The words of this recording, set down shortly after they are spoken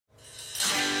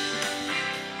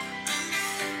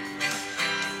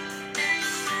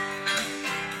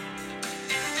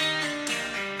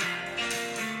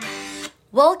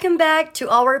Welcome back to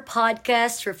our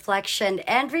podcast, Reflection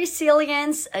and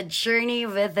Resilience, a journey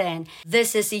within.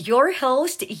 This is your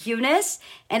host, Eunice,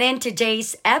 and in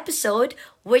today's episode,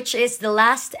 which is the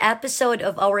last episode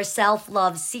of our self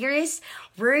love series,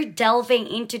 we're delving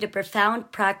into the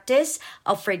profound practice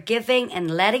of forgiving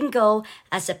and letting go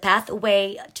as a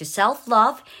pathway to self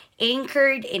love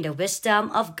anchored in the wisdom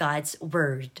of God's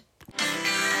Word.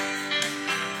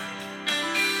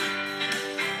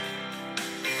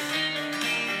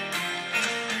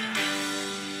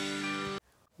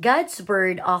 God's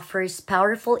Word offers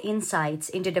powerful insights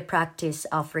into the practice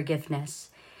of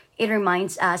forgiveness. It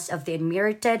reminds us of the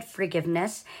unmerited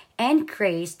forgiveness and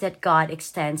grace that God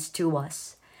extends to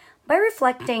us. By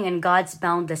reflecting on God's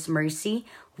boundless mercy,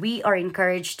 we are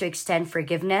encouraged to extend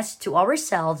forgiveness to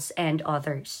ourselves and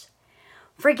others.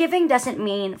 Forgiving doesn't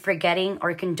mean forgetting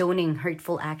or condoning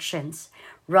hurtful actions.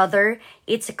 Rather,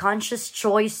 it's a conscious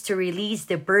choice to release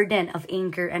the burden of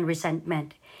anger and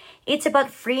resentment. It's about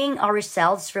freeing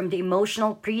ourselves from the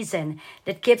emotional prison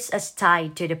that keeps us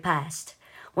tied to the past.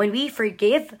 When we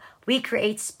forgive, we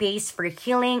create space for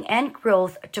healing and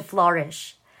growth to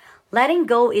flourish. Letting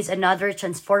go is another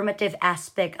transformative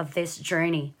aspect of this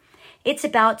journey. It's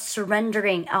about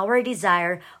surrendering our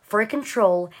desire for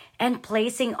control and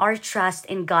placing our trust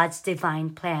in God's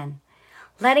divine plan.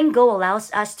 Letting go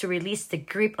allows us to release the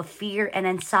grip of fear and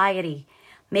anxiety,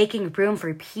 making room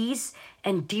for peace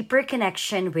and deeper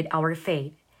connection with our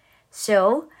faith.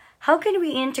 So, how can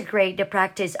we integrate the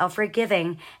practice of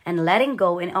forgiving and letting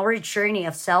go in our journey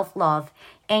of self love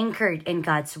anchored in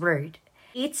God's Word?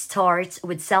 It starts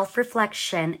with self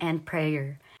reflection and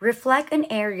prayer. Reflect on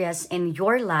areas in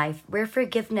your life where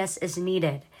forgiveness is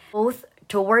needed, both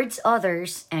towards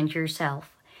others and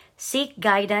yourself. Seek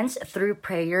guidance through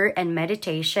prayer and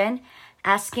meditation,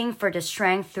 asking for the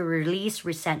strength to release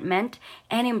resentment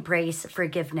and embrace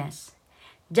forgiveness.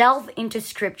 Delve into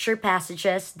scripture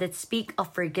passages that speak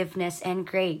of forgiveness and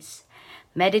grace.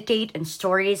 Meditate on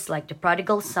stories like the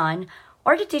prodigal son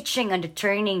or the teaching on the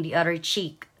turning the other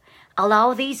cheek.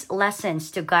 Allow these lessons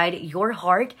to guide your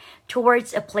heart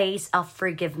towards a place of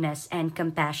forgiveness and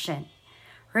compassion.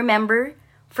 Remember,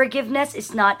 forgiveness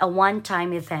is not a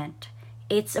one-time event.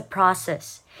 It's a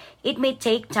process. It may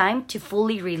take time to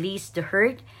fully release the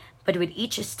hurt, but with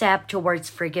each step towards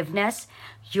forgiveness,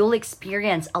 you'll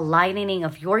experience a lightening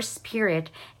of your spirit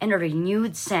and a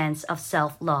renewed sense of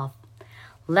self-love.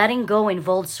 Letting go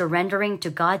involves surrendering to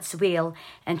God's will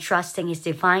and trusting His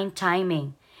divine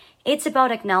timing. It's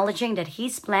about acknowledging that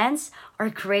His plans are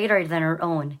greater than our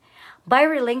own. By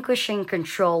relinquishing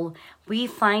control, we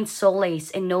find solace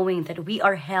in knowing that we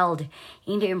are held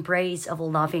in the embrace of a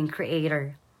loving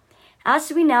Creator.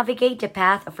 As we navigate the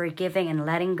path of forgiving and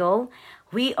letting go,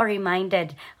 we are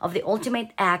reminded of the ultimate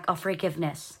act of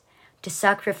forgiveness, the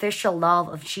sacrificial love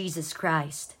of Jesus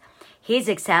Christ. His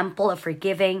example of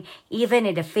forgiving, even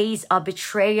in the face of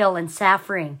betrayal and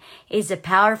suffering, is a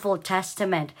powerful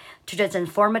testament to the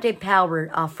transformative power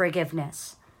of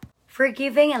forgiveness.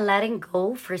 Forgiving and letting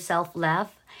go for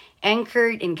self-love,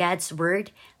 anchored in God's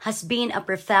Word, has been a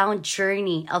profound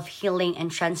journey of healing and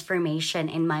transformation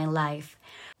in my life.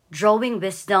 Drawing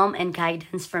wisdom and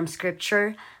guidance from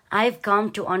Scripture, I've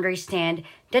come to understand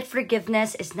that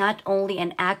forgiveness is not only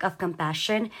an act of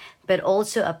compassion, but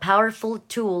also a powerful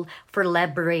tool for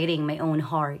liberating my own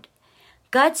heart.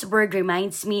 God's Word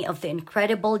reminds me of the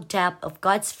incredible depth of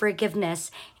God's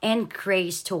forgiveness and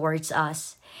grace towards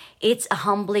us. It's a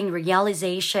humbling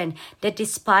realization that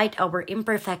despite our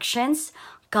imperfections,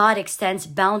 God extends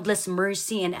boundless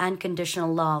mercy and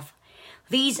unconditional love.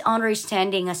 This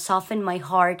understanding has softened my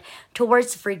heart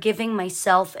towards forgiving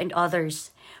myself and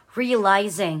others,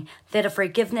 realizing that the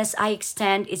forgiveness I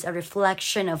extend is a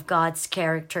reflection of God's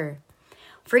character.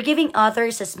 Forgiving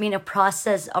others has been a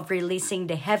process of releasing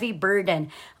the heavy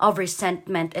burden of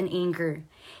resentment and anger.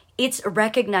 It's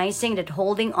recognizing that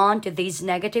holding on to these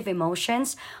negative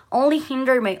emotions only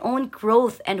hinder my own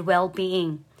growth and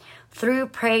well-being. Through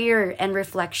prayer and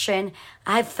reflection,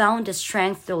 I've found the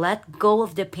strength to let go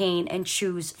of the pain and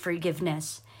choose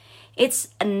forgiveness. It's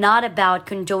not about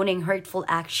condoning hurtful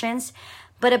actions,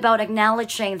 but about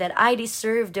acknowledging that I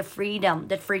deserve the freedom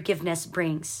that forgiveness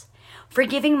brings.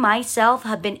 Forgiving myself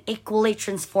has been equally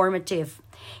transformative.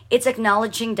 It's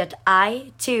acknowledging that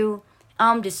I, too,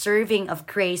 am deserving of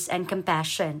grace and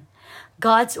compassion.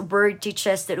 God's Word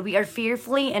teaches that we are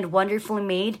fearfully and wonderfully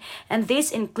made, and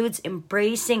this includes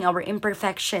embracing our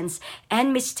imperfections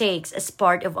and mistakes as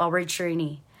part of our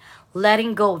journey.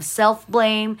 Letting go of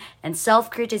self-blame and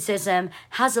self-criticism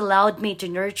has allowed me to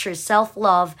nurture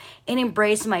self-love and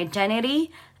embrace my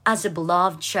identity as a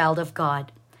beloved child of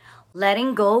God.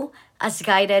 Letting go as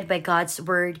guided by God's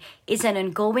Word, is an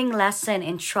ongoing lesson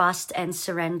in trust and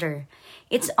surrender.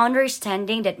 It's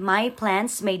understanding that my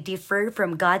plans may differ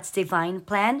from God's divine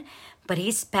plan, but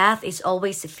His path is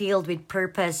always filled with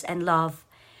purpose and love.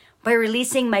 By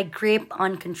releasing my grip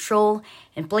on control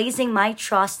and placing my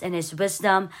trust in His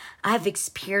wisdom, I have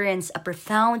experienced a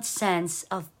profound sense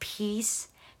of peace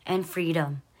and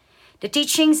freedom. The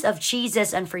teachings of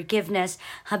Jesus on forgiveness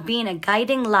have been a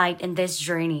guiding light in this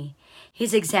journey.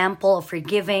 His example of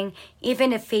forgiving, even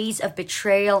in the face of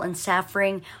betrayal and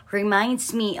suffering,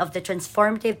 reminds me of the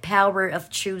transformative power of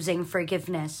choosing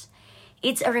forgiveness.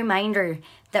 It's a reminder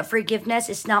that forgiveness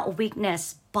is not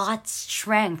weakness, but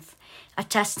strength, a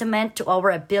testament to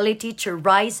our ability to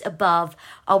rise above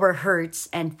our hurts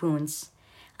and wounds.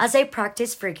 As I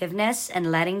practice forgiveness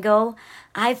and letting go,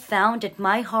 I've found that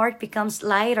my heart becomes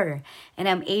lighter and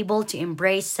I'm able to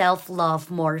embrace self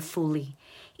love more fully.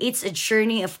 It's a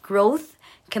journey of growth,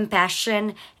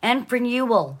 compassion, and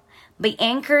renewal. By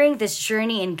anchoring this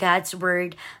journey in God's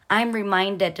Word, I'm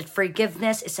reminded that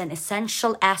forgiveness is an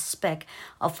essential aspect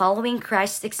of following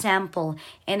Christ's example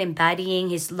and embodying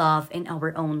His love in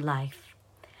our own life.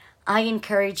 I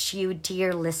encourage you,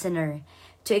 dear listener,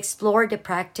 to explore the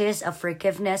practice of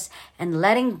forgiveness and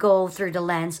letting go through the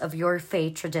lens of your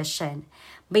faith tradition.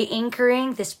 By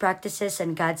anchoring these practices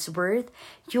in God's Word,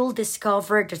 you'll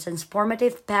discover the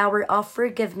transformative power of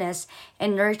forgiveness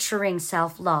and nurturing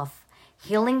self-love,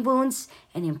 healing wounds,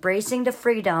 and embracing the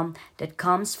freedom that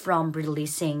comes from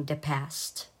releasing the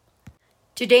past.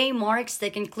 Today marks the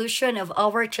conclusion of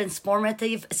our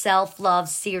transformative self-love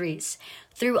series.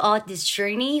 Throughout this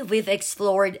journey, we've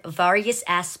explored various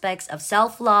aspects of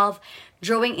self-love,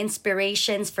 drawing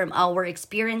inspirations from our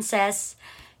experiences,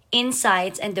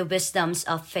 insights, and the wisdoms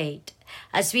of faith.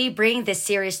 As we bring this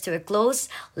series to a close,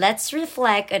 let's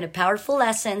reflect on the powerful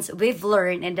lessons we've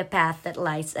learned in the path that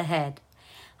lies ahead.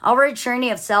 Our journey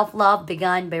of self-love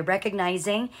began by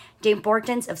recognizing the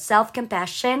importance of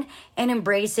self-compassion and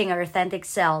embracing our authentic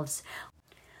selves.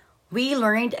 We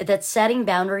learned that setting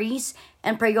boundaries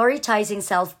and prioritizing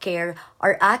self-care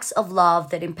are acts of love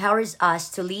that empowers us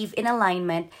to live in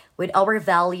alignment with our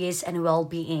values and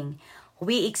well-being.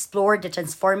 We explored the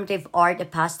transformative art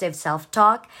of positive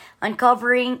self-talk,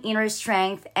 uncovering inner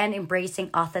strength and embracing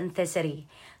authenticity.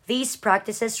 These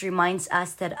practices reminds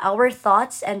us that our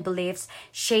thoughts and beliefs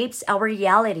shapes our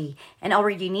reality and our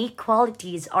unique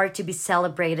qualities are to be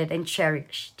celebrated and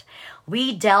cherished.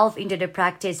 We delve into the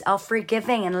practice of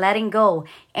forgiving and letting go,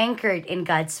 anchored in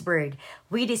God's Word.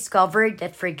 We discovered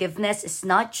that forgiveness is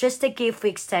not just a gift we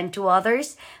extend to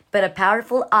others, but a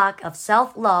powerful act of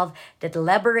self-love that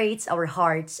liberates our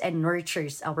hearts and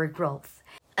nurtures our growth.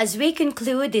 As we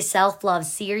conclude this self-love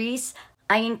series,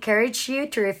 I encourage you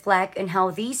to reflect on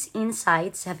how these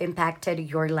insights have impacted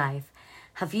your life.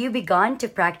 Have you begun to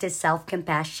practice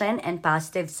self-compassion and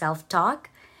positive self-talk?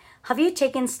 Have you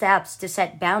taken steps to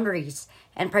set boundaries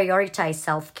and prioritize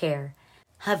self-care?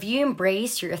 Have you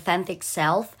embraced your authentic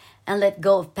self and let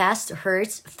go of past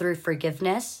hurts through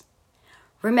forgiveness?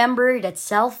 Remember that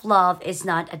self-love is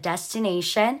not a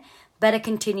destination, but a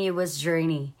continuous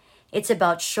journey. It's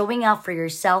about showing up for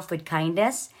yourself with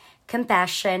kindness,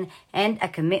 compassion, and a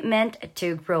commitment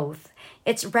to growth.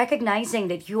 It's recognizing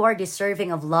that you are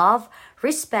deserving of love,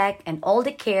 respect, and all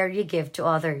the care you give to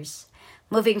others.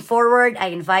 Moving forward, I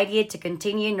invite you to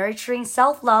continue nurturing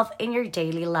self-love in your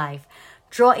daily life.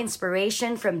 Draw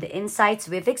inspiration from the insights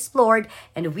we've explored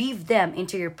and weave them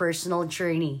into your personal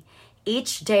journey.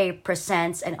 Each day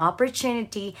presents an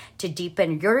opportunity to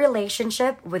deepen your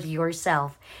relationship with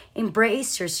yourself.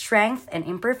 Embrace your strength and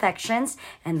imperfections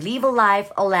and live a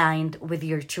life aligned with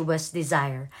your truest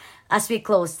desire. As we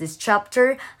close this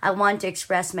chapter, I want to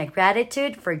express my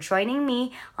gratitude for joining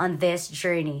me on this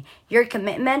journey. Your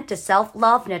commitment to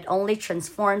self-love not only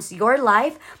transforms your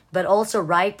life, but also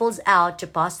ripples out to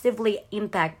positively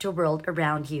impact the world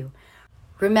around you.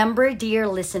 Remember, dear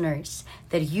listeners,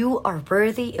 that you are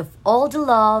worthy of all the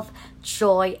love,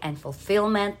 joy, and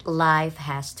fulfillment life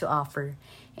has to offer.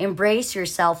 Embrace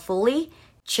yourself fully,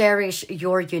 cherish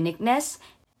your uniqueness,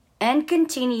 and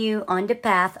continue on the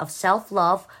path of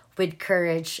self-love with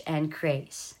courage and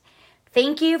grace.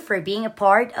 Thank you for being a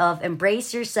part of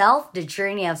Embrace Yourself, the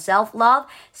journey of self-love.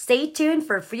 Stay tuned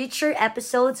for future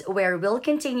episodes where we'll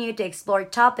continue to explore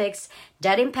topics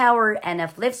that empower and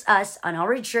uplifts us on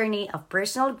our journey of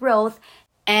personal growth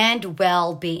and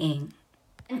well-being.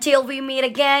 Until we meet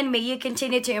again, may you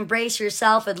continue to embrace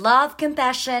yourself with love,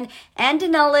 compassion, and the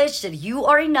knowledge that you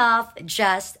are enough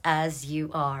just as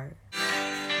you are.